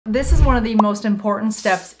This is one of the most important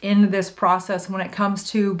steps in this process when it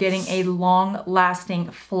comes to getting a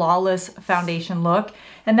long-lasting, flawless foundation look,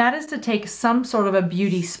 and that is to take some sort of a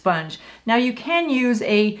beauty sponge. Now you can use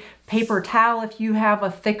a paper towel if you have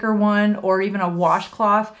a thicker one, or even a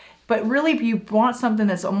washcloth, but really if you want something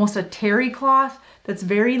that's almost a terry cloth, that's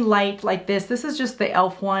very light like this. This is just the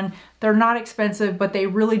e.l.f. one. They're not expensive, but they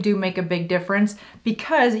really do make a big difference,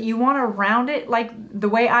 because you want to round it. Like the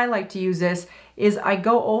way I like to use this is I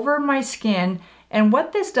go over my skin, and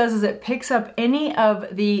what this does is it picks up any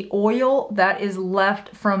of the oil that is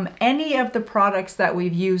left from any of the products that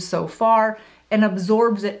we've used so far and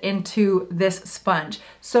absorbs it into this sponge,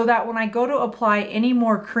 so that when I go to apply any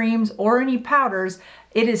more creams or any powders,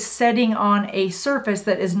 it is setting on a surface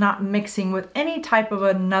that is not mixing with any type of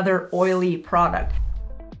another oily product.